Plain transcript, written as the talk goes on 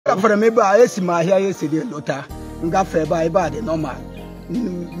For me, I see my hair yesterday, Lota. Ngafe by the normal.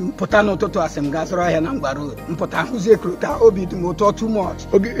 Potano to asem gasra and Ambaru. Potano Zekruta, Obi to motor too much.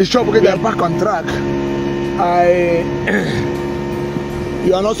 Okay, it's short because they're back on track.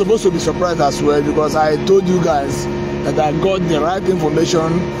 You are not supposed to be surprised as well because I told you guys that I got the right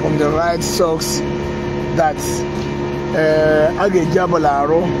information from the right source that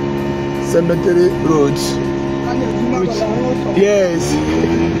Agejabalaro Cemetery Road. Yes.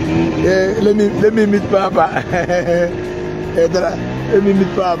 Let me meet Papa. Let me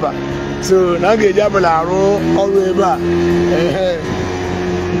meet Papa. So Agejabalaro all the way back.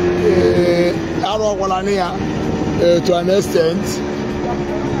 To an extent.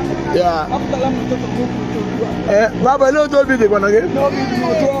 Yeah. Baba, no, don't be the one again.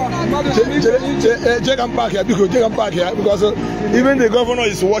 Check and park here because even the governor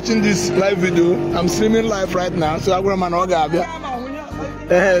is watching this live video. I'm streaming live right now, so I'm going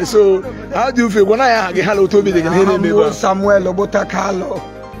to so how do you feel when I have hello to be the Samuel Obota Carlo?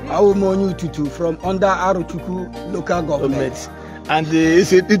 I will mourn you tutu from under Arutuku local government. And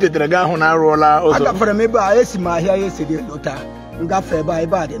it's a dragon on our roller. Also, for me, I see my hair yesterday, Lota. Ngafe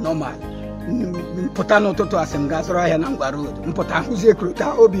by the normal. Potano to asem gasra and Ambaru. Potano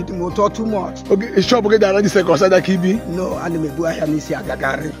Zekruta, Obi to motor too much. Okay, it's shop get already say consider Kibi. No, and me bua Hamisia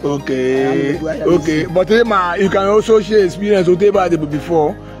Gagari. Okay, but you can also share experience with the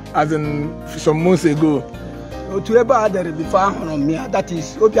before, as in some months ago. To about there before on me, that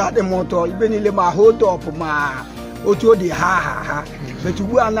is Obi at the motor, even in my hold up my. Oto di ha but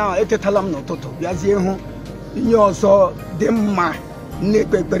you are now etetalam no toto biazie ho nyo so demma ne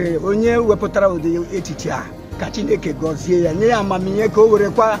pepere onye weputara odi etitia ka Chineke gozie ya nye ya amamiye ka o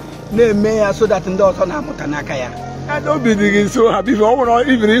were kwa na eme ya so that ndị ọzọ na-amụta n'aka ya. I don't be so happy for all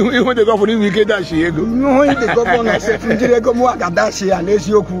even the governor we get that she ego. No, the governor said njire go mu agadashi ya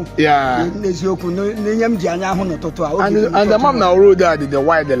n'eziokwu. Yeah. N'eziokwu n'enyem ji anya ho no toto a. And the mom now road that the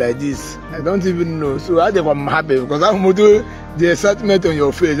wide like this. I don't even know. So I think I'm happy because I'm going to the excitement on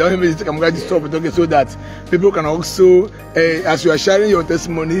your face. I'm going to stop talking so that people can also, as you are sharing your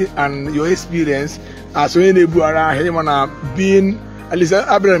testimony and your experience, as we enable around being. At least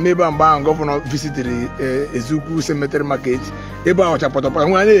Abraham maybe and governor visited Ezuku Cemetery Market. Eba Ochapotopa.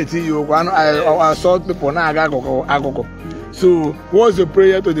 I saw people now agoko. So what's your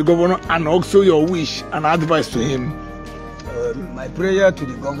prayer to the governor and also your wish and advice to him? My prayer to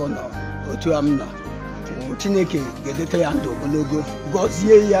the governor, to Amna, Chineke gedete ya ndo ogologo.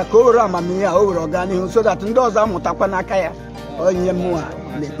 Gozie ya ka ora amamihe a o were organihu so that ndị ọzọ amụtakwa n'aka ya. Onye mmụọ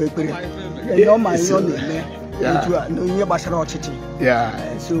na-ekpekpere. No my own. Yeah.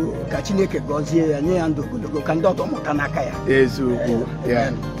 So Chineke gozie ya nye ya ndo ogologo ka ndị ọzọ mụta n'aka ya.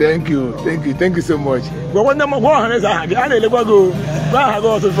 Yeah. Thank you so much. I'm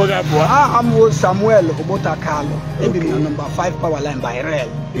Samuel Obota Carlo, number 5 power line by rail.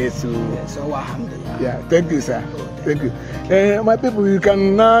 So alhamdulillah. Yeah, thank you, sir. Thank you. My people, you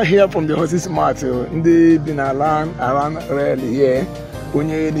can now hear from the horse's mouth. They've been around rail here.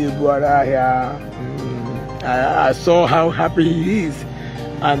 I saw how happy he is,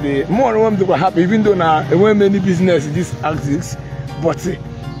 and more and more people are happy, even though now there weren't many business in this axis, but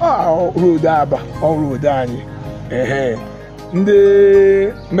road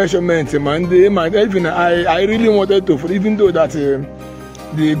the measurement, man, even I really wanted to, even though that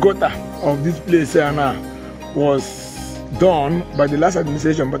the gutter of this place now was done by the last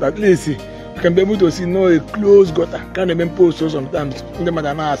administration, but at least you can be able to see a closed gutter. Can't even post so sometimes.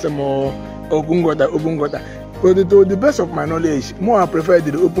 Open gutter. But to the best of my knowledge, more I prefer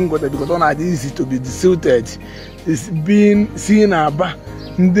the open gutter because one is easy to be silted. It's being seen about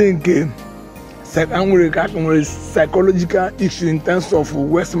psychological issues in terms of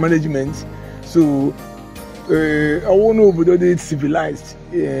waste management. So I won't know whether it's civilized.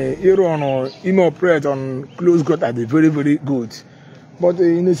 Iran or operate on closed gutter is very, very good. But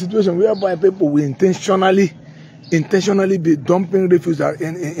in a situation whereby people will intentionally be dumping refuse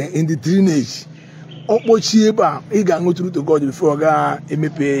in the drainage. He can go through to God before God,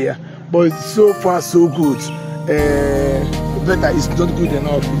 but so far so good. Better is not good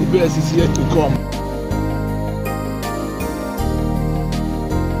enough. The best is yet to come.